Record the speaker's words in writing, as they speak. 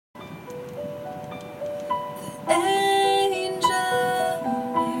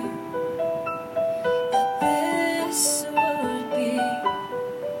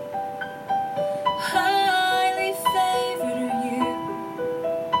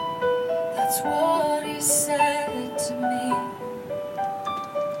That's what he said to me.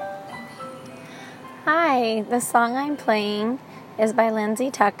 Hi, the song I'm playing is by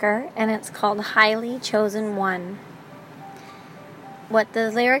Lindsay Tucker, and it's called Highly Chosen One. What the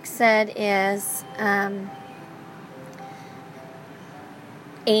lyrics said is,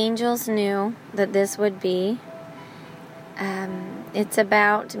 angels knew that this would be. It's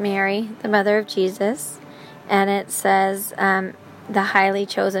about Mary, the mother of Jesus, and it says, the highly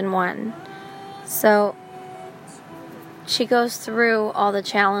chosen one. So she goes through all the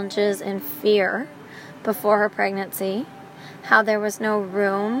challenges and fear before her pregnancy, how there was no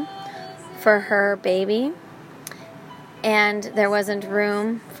room for her baby, and there wasn't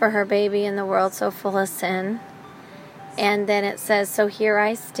room for her baby in the world so full of sin. And then it says, so here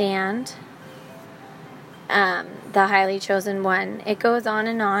I stand, the highly chosen one. It goes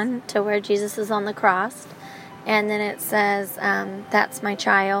on to where Jesus is on the cross, and then it says, that's my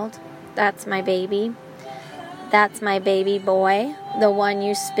child, that's my baby boy, the one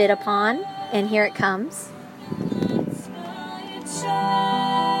you spit upon, and here it comes.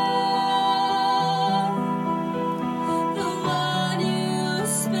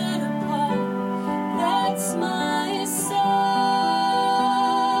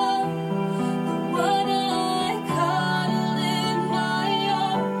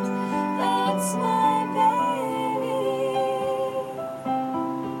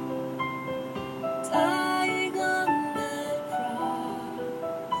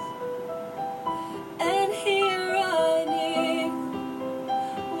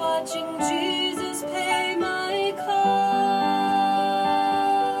 Watching Jesus pay my cost.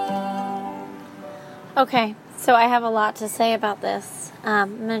 Okay, so I have a lot to say about this.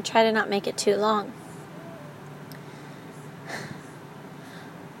 I'm going to try to not make it too long.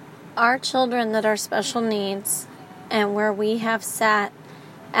 Our children that are special needs, and where we have sat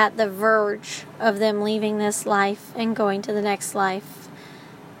at the verge of them leaving this life and going to the next life,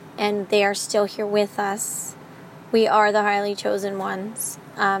 and they are still here with us, we are the highly chosen ones.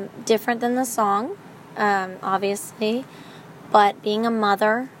 Different than the song, obviously, but being a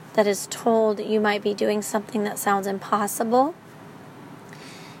mother that is told you might be doing something that sounds impossible,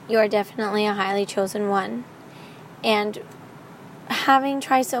 you are definitely a highly chosen one. And having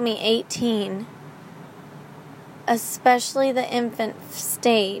trisomy 18, especially the infant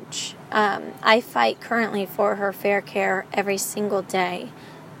stage, I fight currently for her fair care every single day,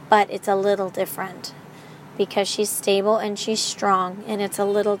 but it's a little different because she's stable and she's strong, and it's a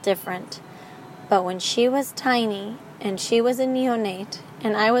little different. But when she was tiny and she was a neonate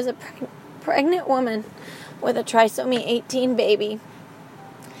and I was a pregnant woman with a trisomy 18 baby,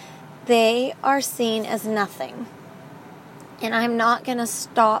 they are seen as nothing. And I'm not going to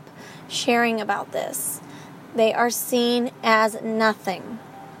stop sharing about this. They are seen as nothing.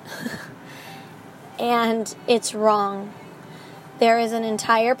 And it's wrong. There is an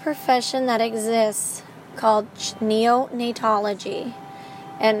entire profession that exists called neonatology.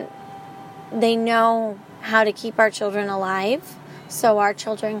 And they know how to keep our children alive so our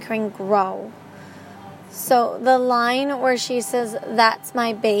children can grow. So the line where she says, that's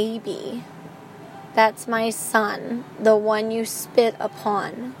my baby, that's my son, the one you spit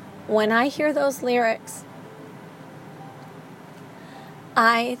upon. When I hear those lyrics,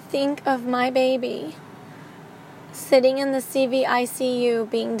 I think of my baby sitting in the CVICU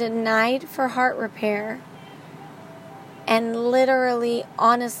being denied for heart repair and literally,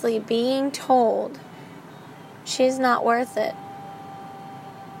 honestly being told she's not worth it.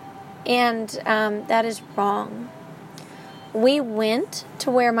 And that is wrong. We went to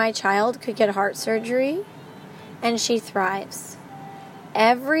where my child could get heart surgery, and she thrives.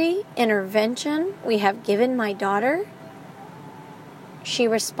 Every intervention we have given my daughter, she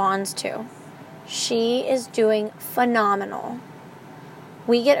responds to. She is doing phenomenal.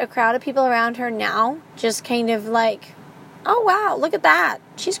 We get a crowd of people around her now, just kind of like, oh wow, look at that.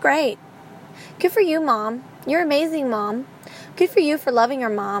 She's great. Good for you, Mom. You're amazing, Mom. Good for you for loving her,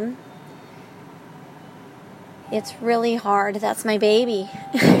 Mom. It's really hard. That's my baby.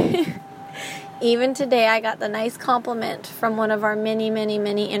 Even today, I got the nice compliment from one of our many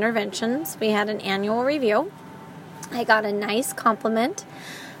interventions. We had an annual review. I got a nice compliment.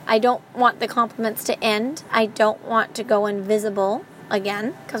 I don't want the compliments to end. I don't want to go invisible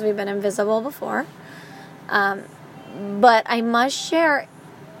again, because we've been invisible before. But I must share,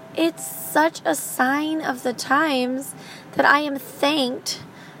 it's such a sign of the times that I am thanked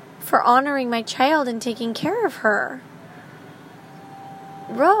for honoring my child and taking care of her.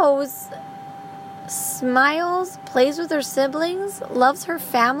 Rose smiles, plays with her siblings, loves her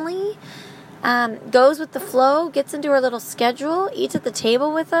family. goes with the flow, gets into her little schedule, eats at the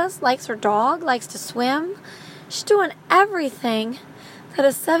table with us, likes her dog, likes to swim. She's doing everything that a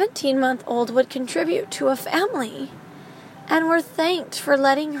 17-month-old would contribute to a family. And we're thanked for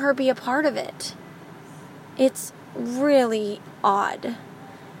letting her be a part of it. It's really odd.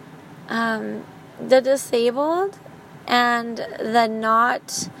 The disabled and the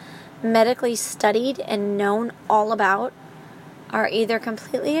not medically studied and known all about are either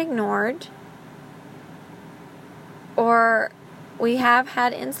completely ignored, or we have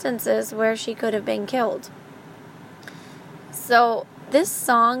had instances where she could have been killed. So this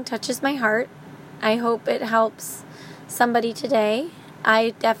song touches my heart. I hope it helps somebody today.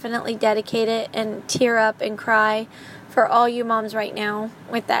 I definitely dedicate it and tear up and cry for all you moms right now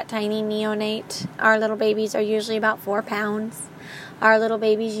with that tiny neonate. Our little babies are usually about 4 pounds. Our little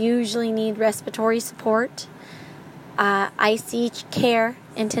babies usually need respiratory support, IC care,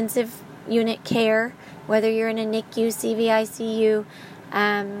 intensive unit care, whether you're in a NICU, CVICU,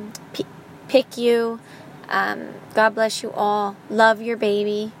 PICU. God bless you all. Love your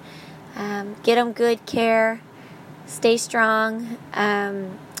baby. Get them good care. Stay strong.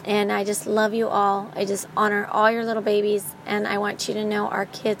 And I just love you all. I just honor all your little babies. And I want you to know our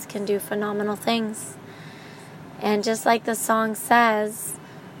kids can do phenomenal things. And just like the song says,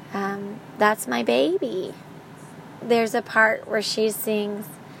 that's my baby. There's a part where she sings,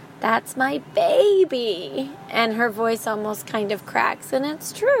 that's my baby. And her voice almost kind of cracks. And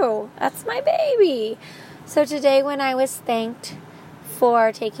it's true. That's my baby. So today when I was thanked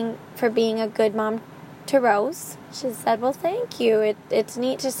for being a good mom to Rose, she said, well, thank you. It's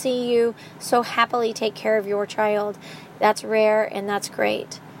neat to see you so happily take care of your child. That's rare and that's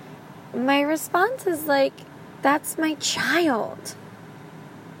great. My response is like, that's my child.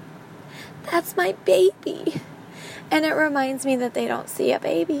 That's my baby. And it reminds me that they don't see a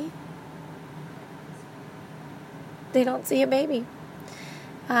baby. They don't see a baby.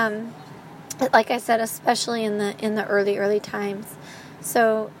 Like I said, especially in the early times.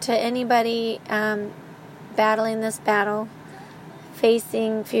 So to anybody battling this battle,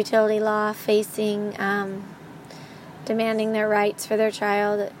 facing futility law, facing demanding their rights for their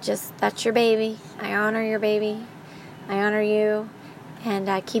child, that's your baby. I honor your baby. I honor you.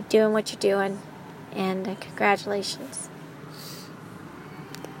 And keep doing what you're doing. And congratulations.